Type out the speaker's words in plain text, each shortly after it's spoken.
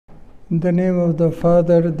In the name of the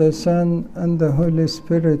Father, the Son, and the Holy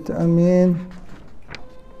Spirit. Amen.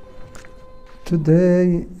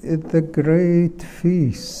 Today is the great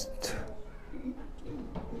feast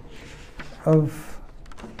of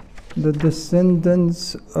the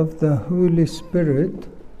descendants of the Holy Spirit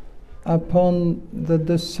upon the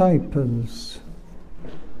disciples.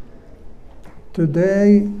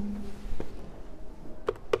 Today,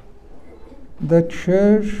 the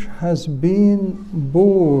church has been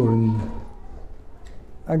born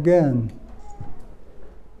again,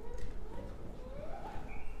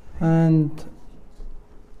 and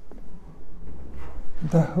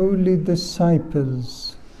the holy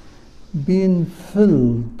disciples being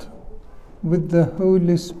filled with the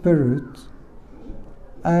Holy Spirit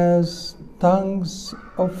as tongues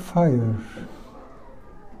of fire,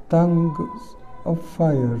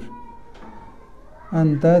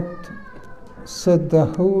 and that set the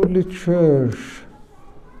Holy Church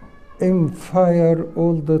in fire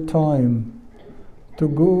all the time to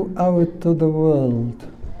go out to the world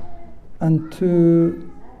and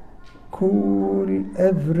to call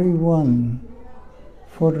everyone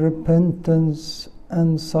for repentance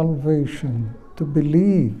and salvation, to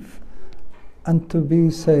believe and to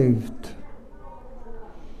be saved.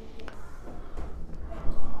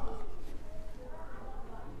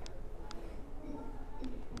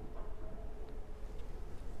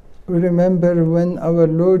 We remember when our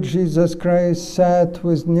Lord Jesus Christ sat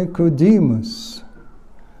with Nicodemus,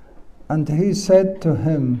 and he said to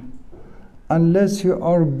him, "Unless you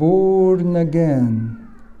are born again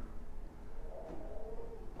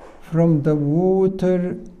from the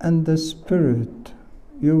water and the Spirit,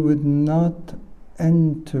 you would not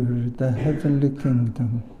enter the heavenly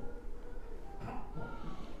kingdom."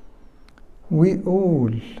 We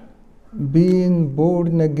all, being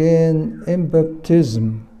born again in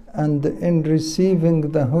baptism and in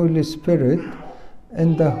receiving the Holy Spirit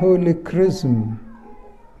in the Holy Chrism,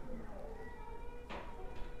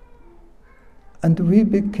 and we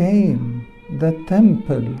became the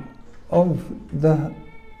temple of the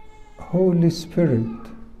Holy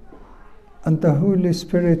Spirit, and the Holy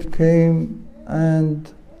Spirit came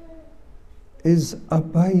and is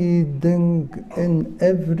abiding in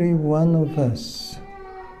every one of us.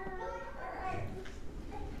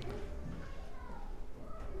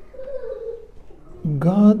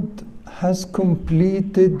 God has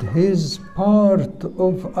completed His part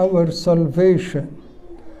of our salvation.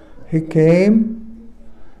 He came,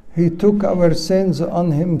 He took our sins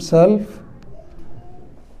on Himself,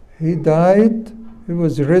 He died, He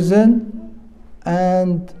was risen,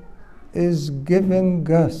 and is giving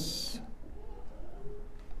us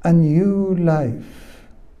a new life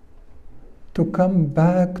to come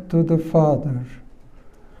back to the Father.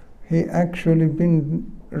 He actually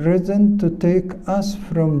been risen to take us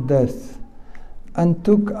from death, and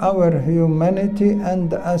took our humanity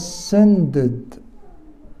and ascended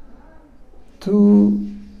to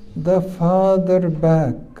the Father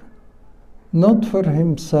back, not for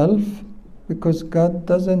Himself, because God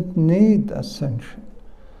doesn't need ascension,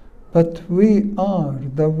 but we are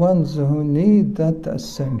the ones who need that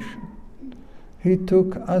ascension. He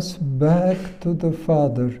took us back to the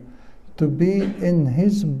Father to be in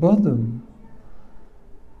His bosom,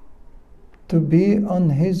 to be on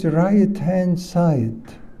His right-hand side.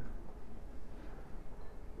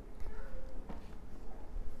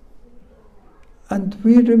 And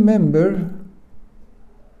we remember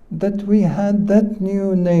that we had that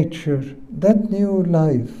new nature, that new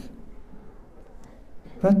life.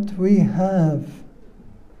 But we have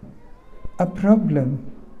a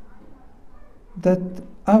problem, that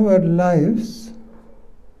our lives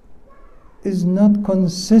is not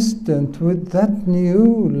consistent with that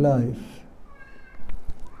new life.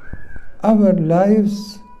 Our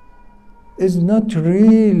lives is not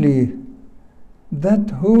really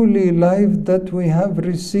that holy life that we have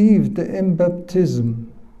received in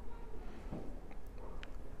baptism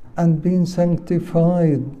and been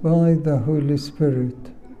sanctified by the Holy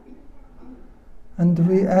Spirit. And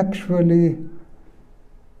we actually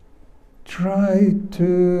try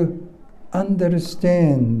to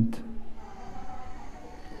understand,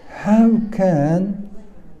 how can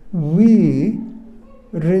we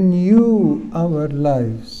renew our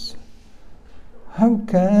lives? How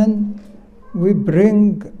can we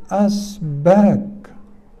bring us back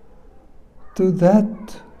to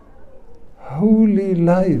that holy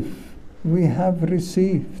life we have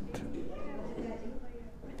received?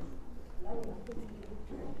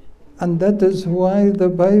 And that is why the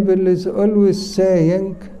Bible is always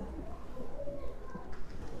saying,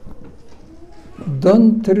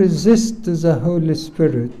 don't resist the Holy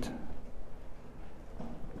Spirit.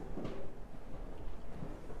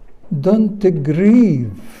 Don't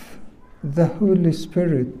grieve the Holy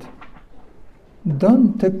Spirit.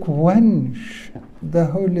 Don't quench the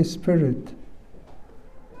Holy Spirit.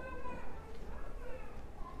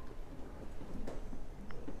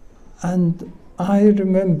 And I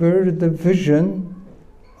remember the vision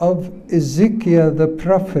of Ezekiel the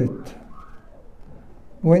prophet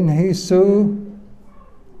when he saw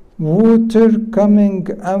water coming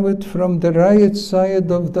out from the right side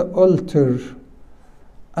of the altar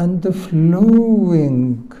and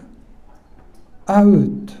flowing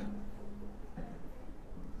out.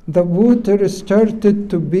 The water started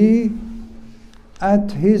to be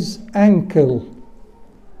at his ankle.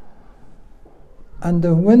 And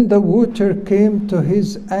when the water came to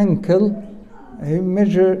his ankle, he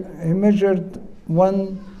measured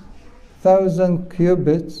 1,000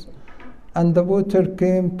 cubits, and the water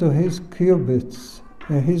came to his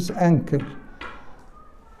his ankle.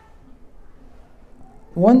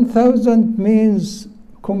 1,000 means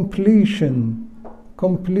completion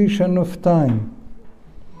of time.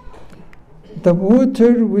 The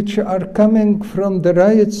water which are coming from the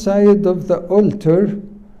right side of the altar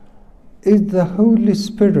is the Holy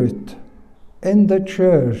Spirit in the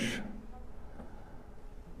church.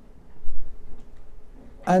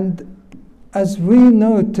 And as we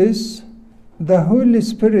notice, the Holy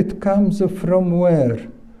Spirit comes from where?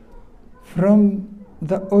 From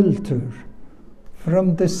the altar,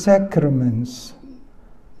 from the sacraments,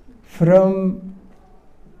 from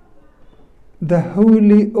the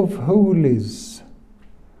Holy of Holies,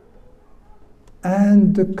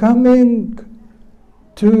 and coming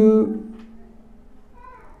to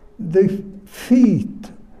the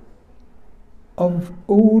feet of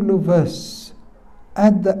all of us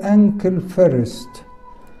at the ankle first.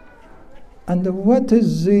 And what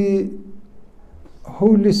is the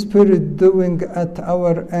Holy Spirit doing at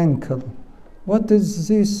our ankle? What is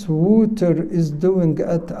this water is doing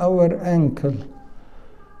at our ankle?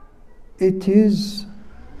 It is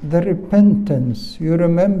the repentance. You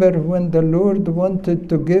remember when the Lord wanted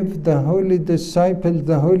to give the holy disciples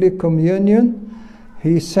the Holy Communion,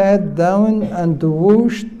 he sat down and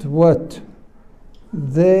washed what?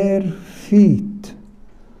 Their feet,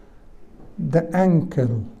 the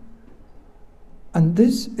ankle. And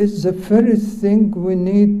this is the first thing we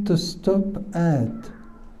need to stop at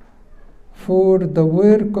for the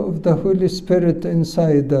work of the Holy Spirit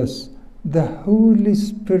inside us. The Holy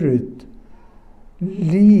Spirit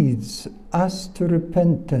leads us to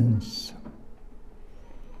repentance.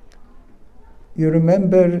 You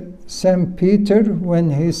remember St. Peter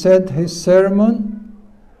when he said his sermon?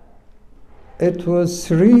 It was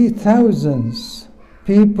 3,000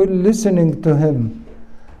 people listening to him.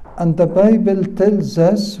 And the Bible tells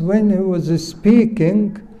us when he was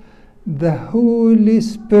speaking, the Holy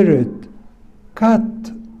Spirit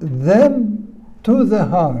cut them to the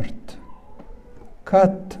heart.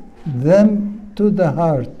 Cut them to the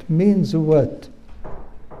heart means what?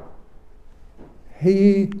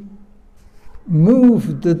 He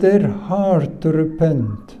moved their heart to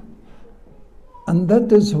repent. And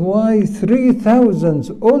that is why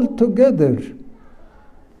 3,000 altogether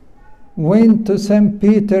went to St.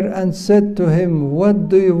 Peter and said to him, "What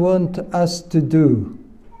do you want us to do?"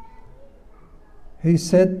 He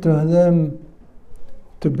said to them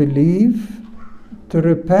to believe, to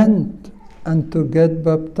repent, and to get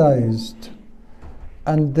baptized.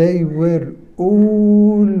 And they were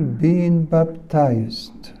all being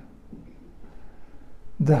baptized.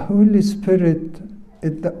 The Holy Spirit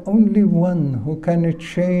is the only one who can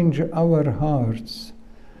change our hearts.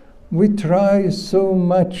 We try so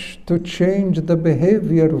much to change the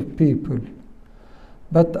behavior of people,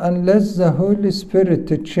 but unless the Holy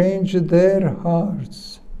Spirit change their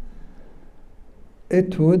hearts,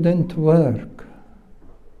 it wouldn't work.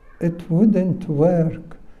 It wouldn't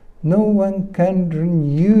work. No one can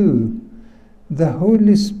renew the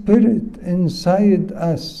Holy Spirit inside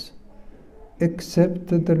us except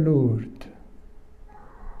the Lord.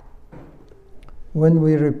 When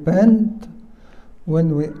we repent,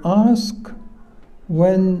 when we ask,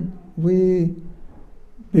 when we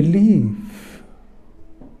believe.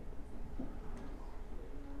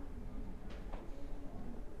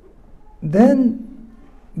 Then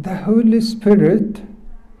the Holy Spirit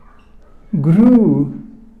grew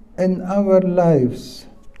in our lives.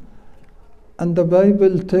 And the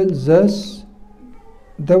Bible tells us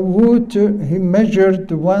the water, he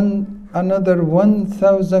measured another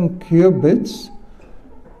 1,000 cubits,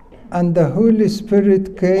 and the Holy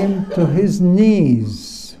Spirit came to his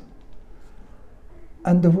knees.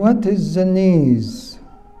 And what is the knees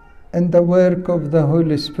in the work of the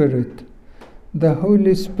Holy Spirit? the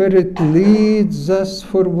Holy Spirit leads us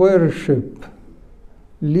for worship,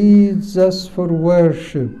 leads us for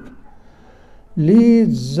worship,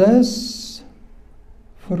 leads us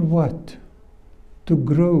for what? To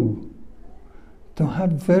grow, to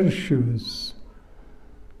have virtues,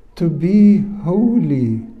 to be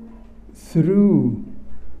holy through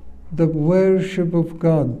the worship of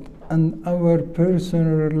God and our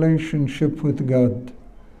personal relationship with God,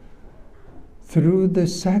 through the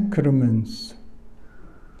sacraments.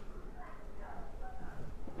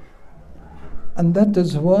 And that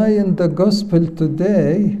is why in the gospel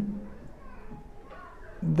today,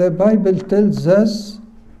 the Bible tells us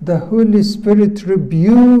the Holy Spirit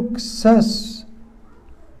rebukes us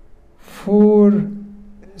for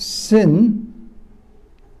sin,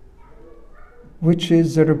 which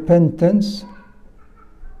is repentance,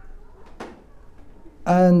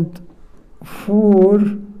 and for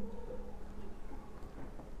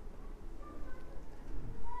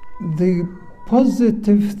the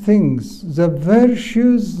positive things, the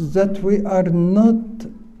virtues that we are not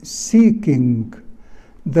seeking,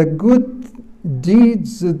 the good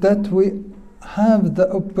deeds that we have the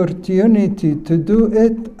opportunity to do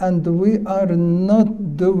it and we are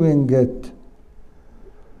not doing it.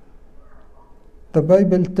 The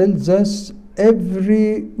Bible tells us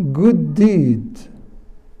every good deed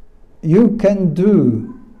you can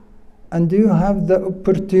do and you have the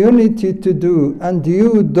opportunity to do and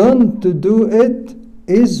you don't do it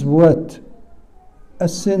is what? A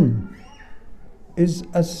sin. Is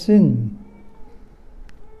a sin.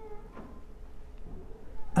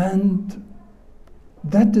 And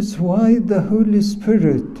that is why the Holy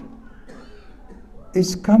Spirit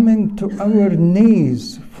is coming to our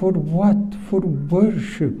knees for what? For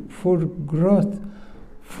worship, for growth,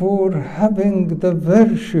 for having the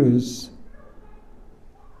virtues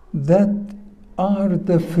that are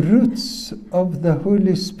the fruits of the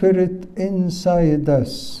Holy Spirit inside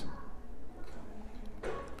us.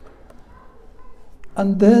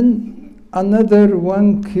 And then another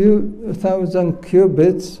 1,000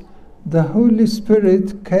 cubits, the Holy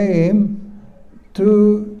Spirit came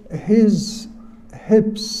to his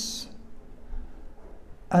hips.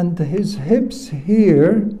 And his hips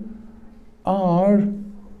here are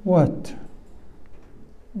what?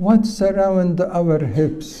 What's around our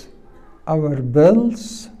hips? Our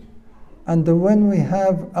bells. And when we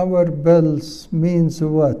have our bells, means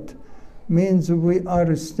what? Means we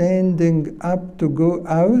are standing up to go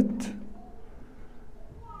out.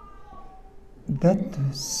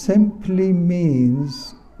 That simply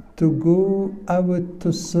means to go out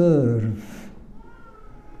to serve.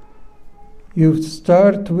 You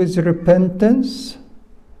start with repentance,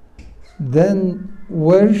 then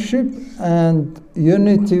worship and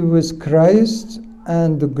unity with Christ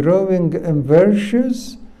and growing in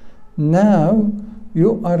virtues. Now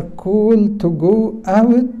you are called to go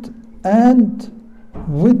out and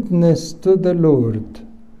witness to the Lord,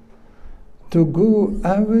 to go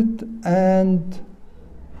out and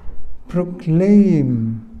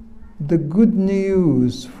proclaim the good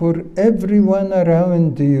news for everyone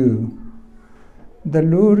around you. The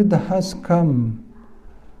Lord has come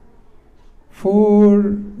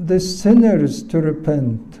for the sinners to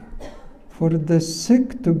repent, for the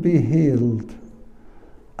sick to be healed,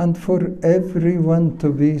 and for everyone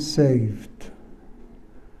to be saved.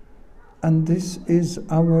 And this is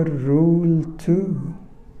our role too.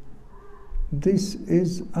 This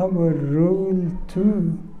is our role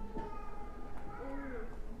too.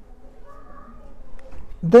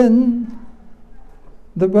 Then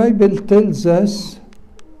the Bible tells us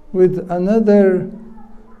with another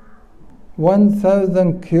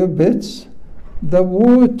 1,000 cubits, the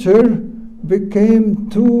water became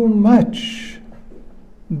too much,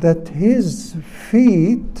 that his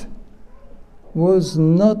feet was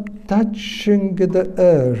not touching the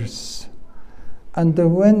earth. And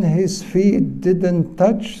when his feet didn't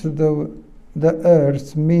touch the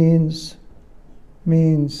earth means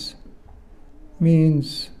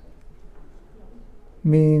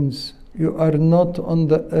you are not on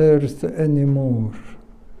the earth anymore.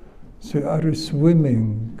 So you are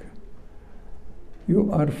swimming.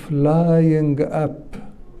 You are flying up.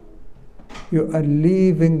 You are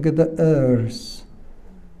leaving the earth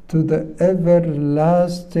to the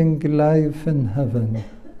everlasting life in heaven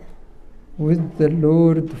with the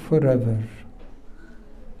Lord forever.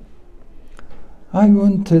 I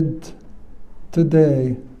wanted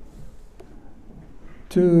today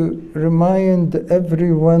to remind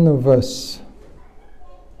every one of us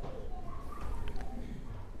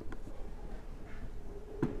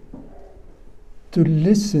to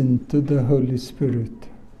listen to the Holy Spirit.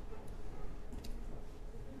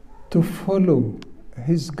 to follow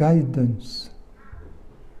His guidance,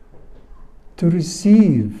 to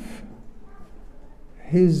receive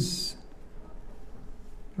His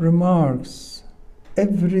remarks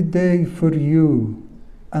every day for you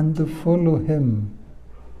and to follow Him.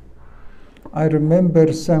 I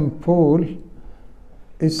remember St. Paul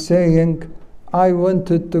is saying, I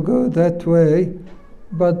wanted to go that way,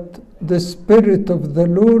 but the Spirit of the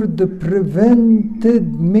Lord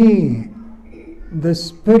prevented me. The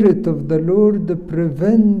Spirit of the Lord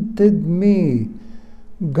prevented me,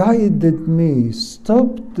 guided me,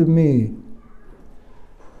 stopped me.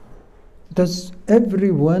 Does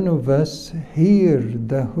every one of us hear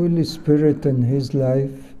the Holy Spirit in his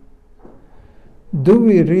life? Do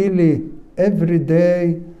we really every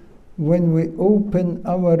day when we open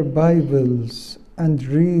our Bibles and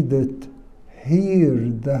read it, hear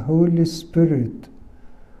the Holy Spirit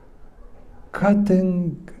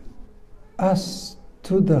cutting us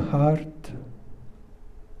to the heart,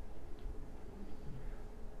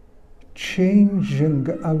 changing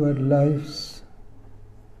our lives,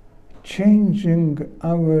 changing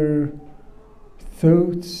our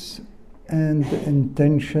thoughts and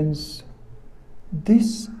intentions?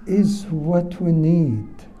 This is what we need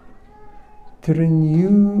to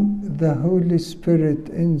renew the Holy Spirit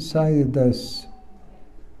inside us.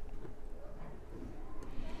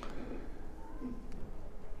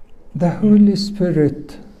 The Holy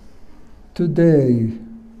Spirit today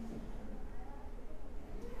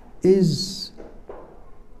is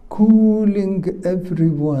calling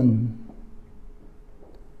everyone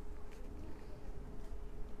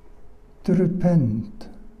to repent,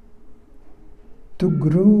 to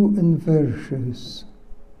grow in virtues,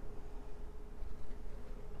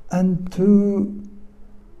 and to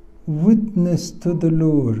witness to the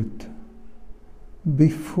Lord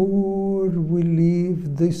before we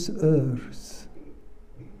leave this earth,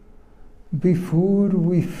 before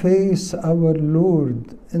we face our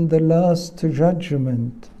Lord in the last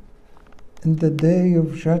judgment, in the day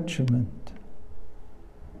of judgment.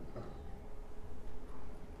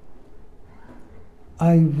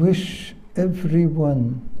 I wish every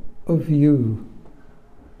one of you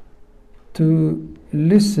to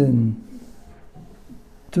listen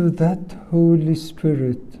to that Holy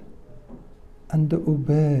Spirit and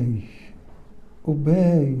obey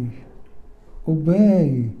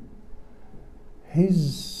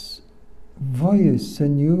His voice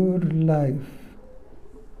in your life.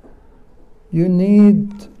 You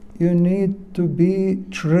need to be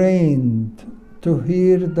trained to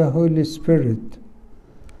hear the Holy Spirit.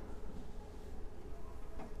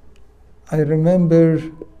 I remember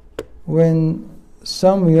when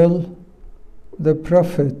Samuel the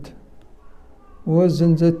prophet was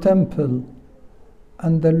in the temple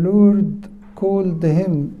and the Lord called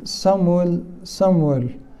him Samuel, Samuel.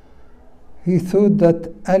 He thought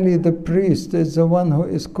that Ali the priest is the one who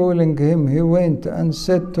is calling him. He went and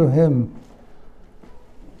said to him,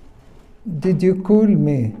 "Did you call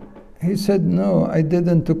me?" He said, "No, I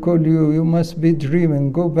didn't call you. You must be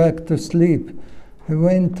dreaming. Go back to sleep." He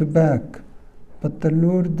went back. But the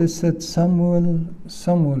Lord said, "Samuel,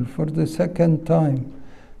 Samuel," for the second time.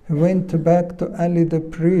 He went back to Ali the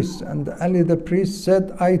priest, and Ali the priest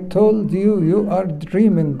said, "I told you, you are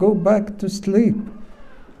dreaming. Go back to sleep."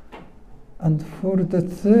 And for the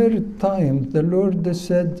third time, the Lord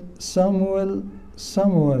said, "Samuel,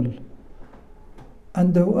 Samuel."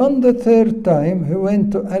 And on the third time, he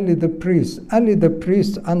went to Ali the priest. Ali the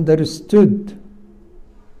priest understood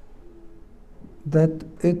that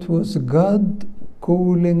it was God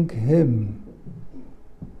calling him.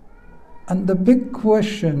 And the big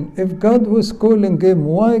question, if God was calling him,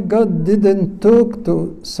 why God didn't talk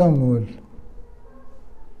to Samuel?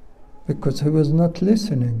 Because he was not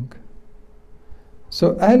listening.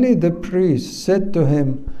 So Ali the priest said to him,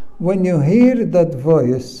 when you hear that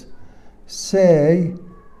voice, say,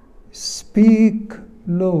 "Speak,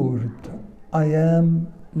 Lord, I am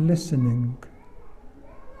listening."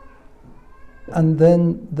 And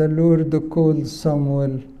then the Lord called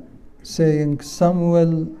Samuel, saying,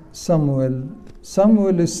 "Samuel, Samuel."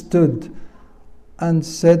 Samuel stood and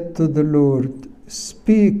said to the Lord,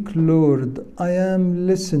 "Speak, Lord, I am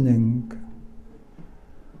listening."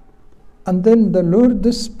 And then the Lord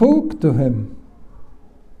spoke to him.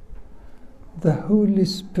 The Holy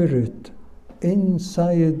Spirit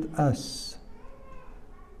inside us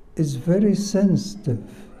is very sensitive.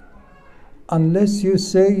 Unless you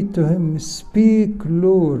say to him, "Speak,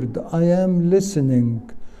 Lord, I am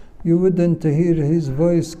listening," you wouldn't hear his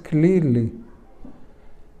voice clearly.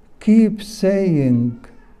 Keep saying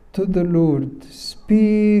to the Lord,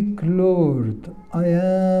 "Speak, Lord, I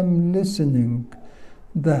am listening."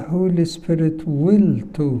 the Holy Spirit will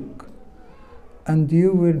talk, and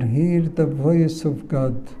you will hear the voice of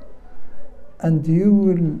God, and you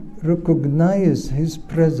will recognize His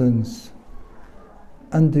presence,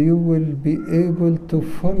 and you will be able to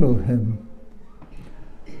follow Him.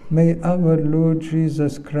 May our Lord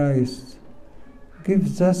Jesus Christ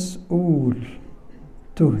give us all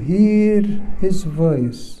to hear His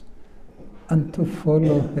voice and to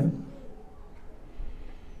follow Him.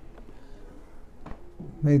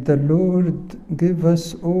 May the Lord give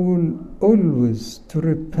us all always to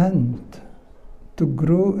repent, to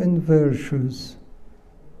grow in virtues,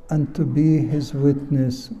 and to be His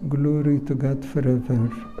witness. Glory to God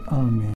forever. Amen.